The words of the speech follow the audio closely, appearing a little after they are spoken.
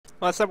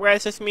What's up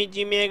guys, it's me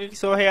Umair.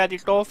 So here are the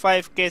top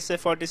 5 cases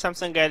for the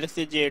Samsung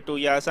Galaxy J2.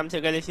 Yeah,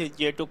 Samsung Galaxy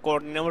J2 core.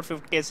 Number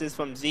 5 cases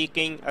from Geek,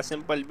 a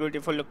simple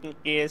beautiful looking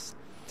case.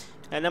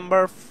 And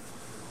number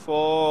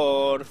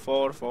 4.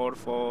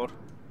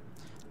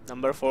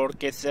 Number 4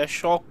 case is a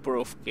shock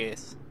proof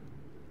case.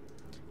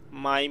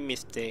 My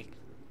mistake.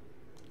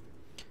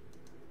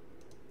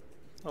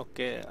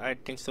 Okay, I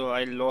think so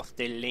I lost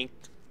the link.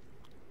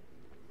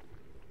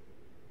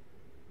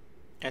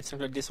 And so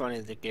this one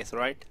is the case,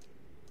 right?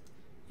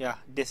 Yeah,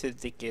 this is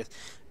the case.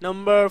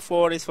 Number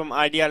 4 is from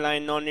Idea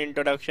Line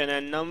non-introduction,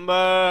 and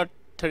number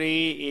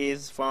 3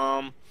 is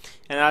from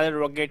another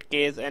rocket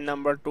case, and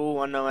number 2,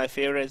 one of my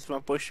favorites,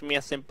 from Push Me,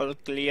 a simple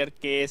clear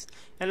case,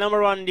 and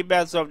number 1, the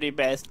best of the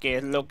best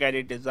case. Look at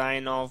the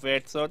design of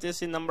it. So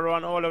this is number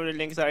 1. All of the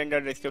links are in the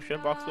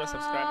description box. So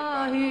subscribe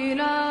and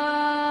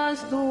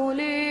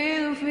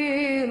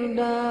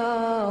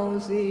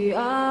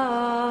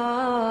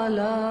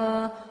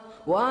bye.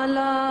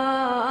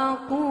 ولا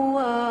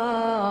أقوى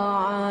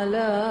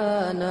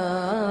على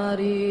نار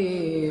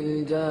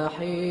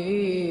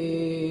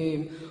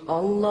الجحيم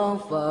الله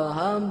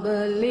فهب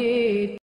لي